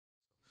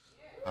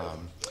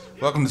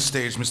Welcome to the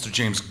stage, Mr.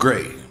 James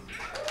Gray.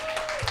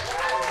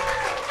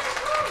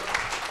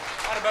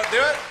 How about do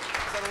it?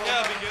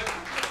 Yeah, that'd be good.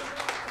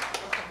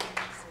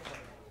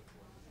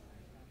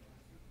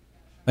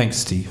 Thanks,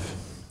 Steve.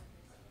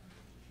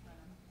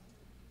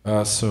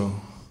 So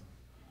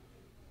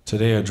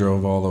today I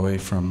drove all the way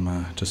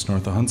from just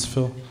north of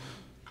Huntsville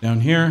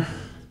down here,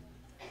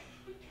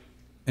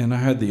 and I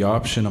had the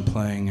option of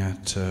playing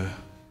at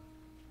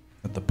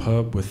the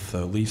pub with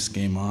the Leafs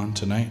game on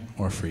tonight,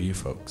 or for you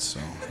folks. So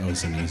that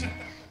was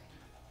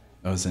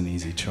an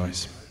easy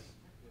choice.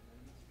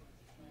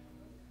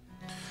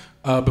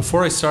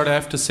 Before I start, I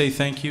have to say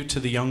thank you to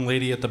the young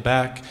lady at the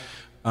back.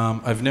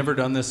 I've never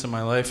done this in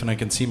my life, and I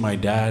can see my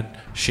dad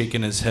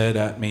shaking his head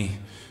at me.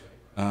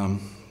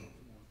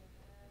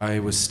 I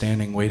was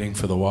standing waiting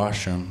for the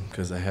washroom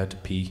because I had to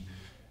pee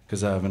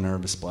because I have a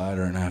nervous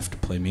bladder and I have to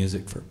play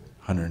music for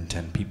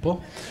 110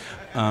 people.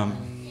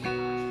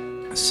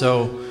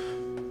 So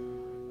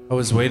I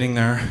was waiting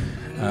there,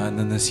 and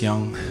then this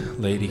young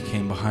lady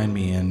came behind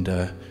me,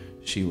 and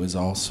she was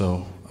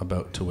also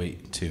about to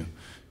wait to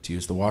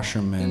use the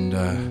washroom,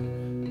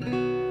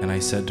 and I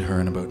said to her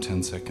in about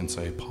 10 seconds,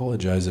 I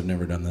apologize, I've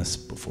never done this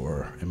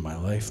before in my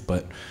life,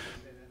 but I'm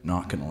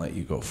not going to let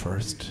you go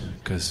first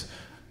because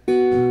I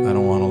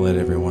don't want to let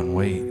everyone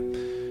wait,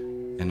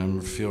 and I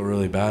feel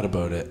really bad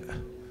about it,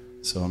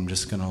 so I'm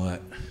just going to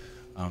let...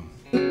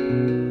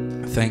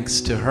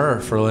 thanks to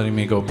her for letting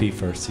me go pee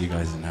first so you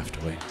guys didn't have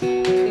to wait.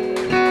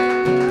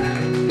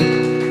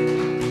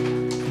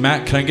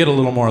 Matt, can I get a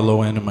little more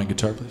low end on my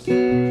guitar, please?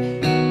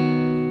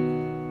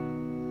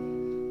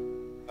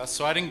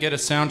 So I didn't get a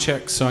sound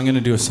check, so I'm going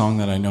to do a song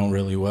that I know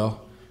really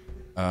well,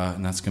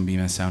 and that's going to be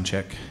my sound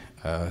check.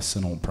 It's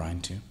an old Brian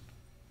tune.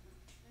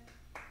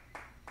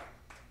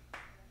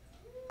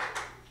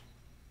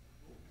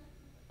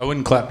 I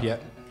wouldn't clap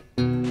yet.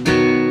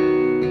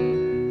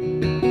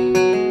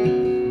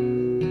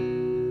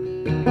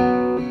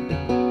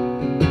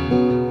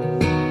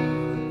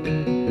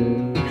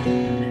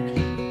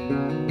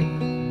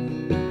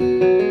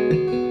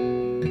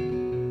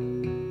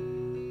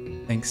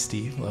 Thanks,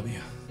 Steve. Love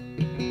you.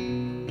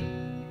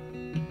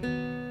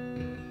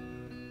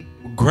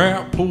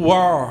 Grandpa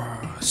wore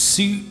a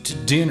suit to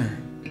dinner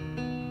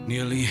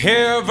nearly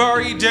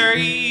every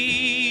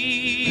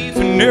day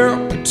for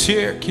no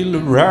particular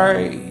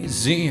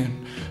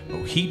reason.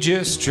 Oh, he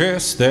just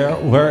dressed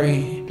that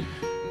way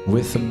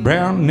with a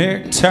brown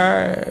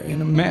necktie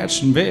and a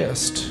matching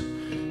vest,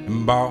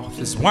 and bought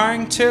this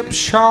wingtip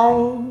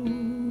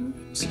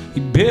shawls. He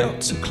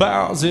built a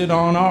closet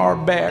on our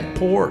back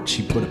porch.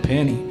 He put a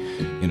penny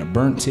in a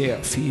burnt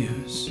out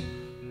fuse.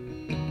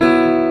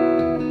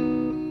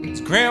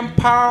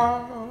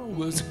 Grandpa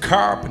was a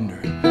carpenter.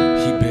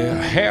 He built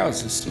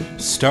houses,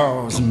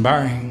 stars and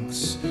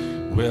banks.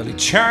 Well, he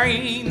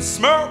chained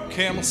smoked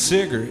Camel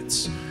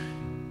cigarettes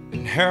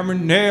and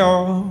hammered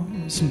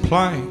nails and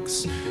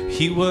planks.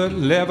 He would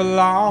level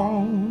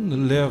on the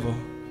level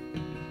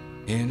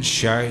and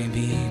shave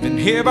even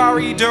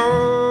every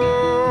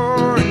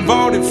door, and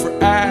voted for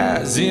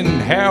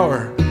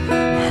Eisenhower.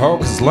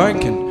 Hawkins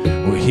Lincoln,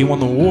 well, he won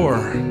the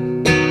war.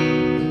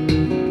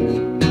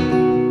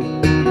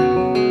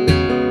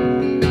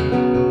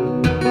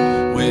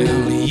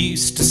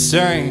 Used to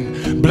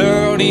sing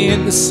blood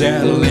in the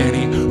saddle, and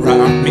he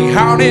rocked me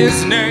on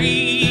his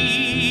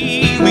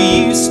knee.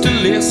 We used to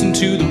listen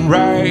to the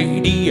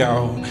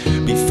radio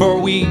before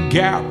we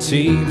got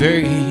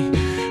TV.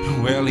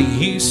 Well,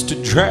 he used to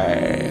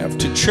drive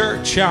to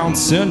church on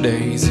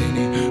Sundays, and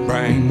he'd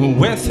bring me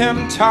with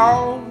him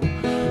tall,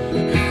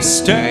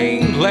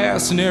 stained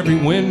glass in every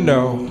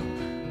window,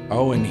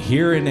 oh, and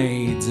hearing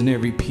aids in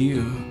every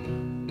pew.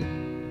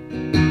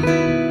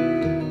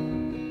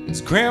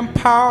 His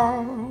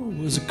grandpa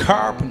was a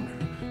carpenter.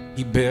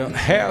 He built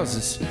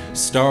houses,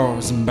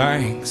 stars and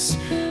banks.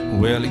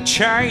 Well, he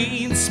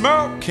chained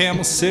smoked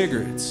Camel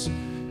cigarettes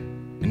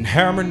and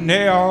hammered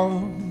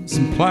nails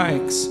and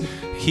planks.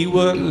 He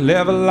would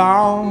level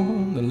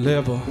on the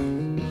level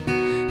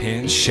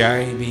and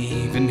shave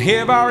even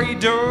every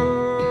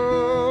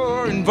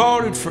door, and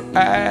voted for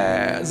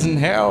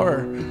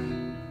Eisenhower.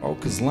 Oh,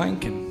 'cause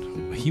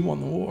Lincoln, he won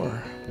the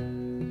war.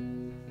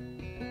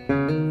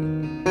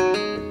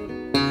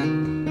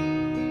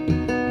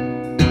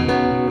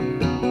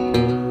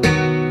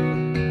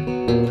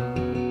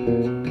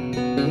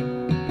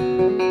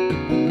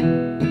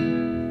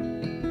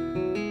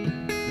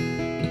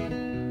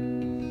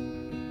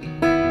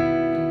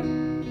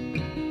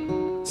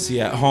 See,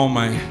 at home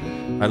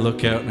I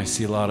look out and I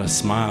see a lot of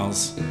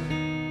smiles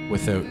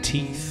without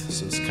teeth,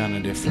 so it's kind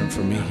of different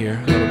for me here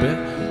a little bit.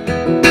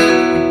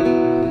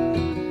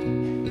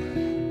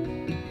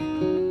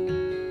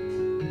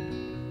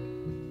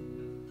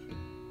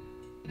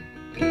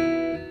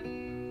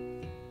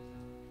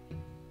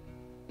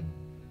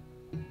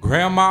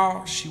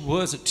 Grandma, she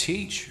was a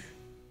teacher.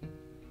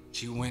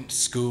 She went to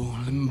school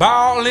in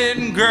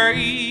Bowling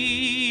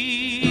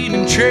Green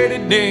and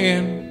traded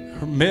in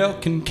her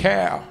milk and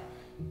cow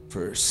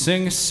for a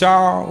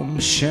sing-a-song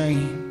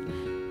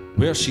machine.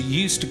 Well, she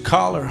used to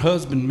call her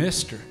husband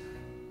Mister.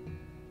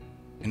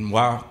 And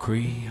Wild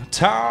Cree,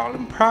 tall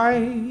and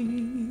proud,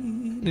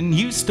 and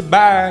used to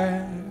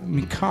buy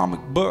me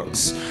comic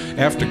books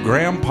after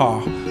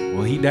Grandpa,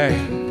 well, he died.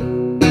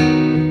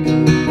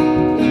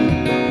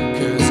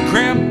 'Cause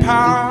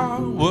Grandpa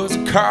was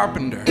a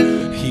carpenter.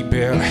 He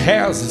built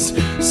houses,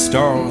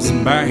 stores,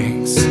 and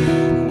banks.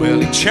 Well,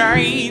 he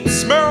chained,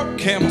 smoked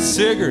Camel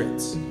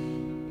cigarettes,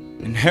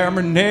 and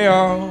hammered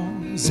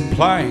nails and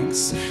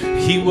planks.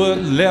 He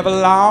would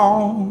level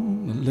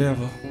on the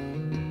level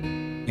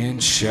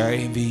and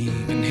shave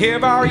even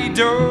have all your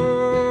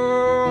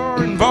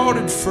door, and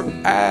voted for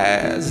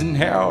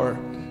Eisenhower.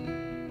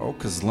 Oh,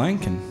 'cause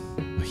Lincoln,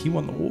 he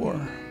won the war.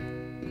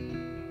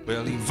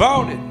 Well, he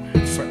voted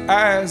for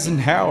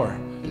Eisenhower.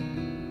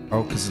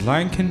 Oh, 'cause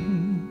Lincoln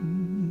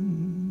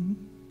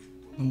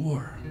won the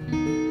war.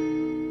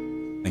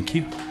 Thank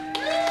you.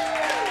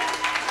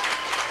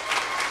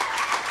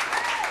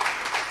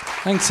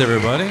 Thanks,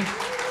 everybody.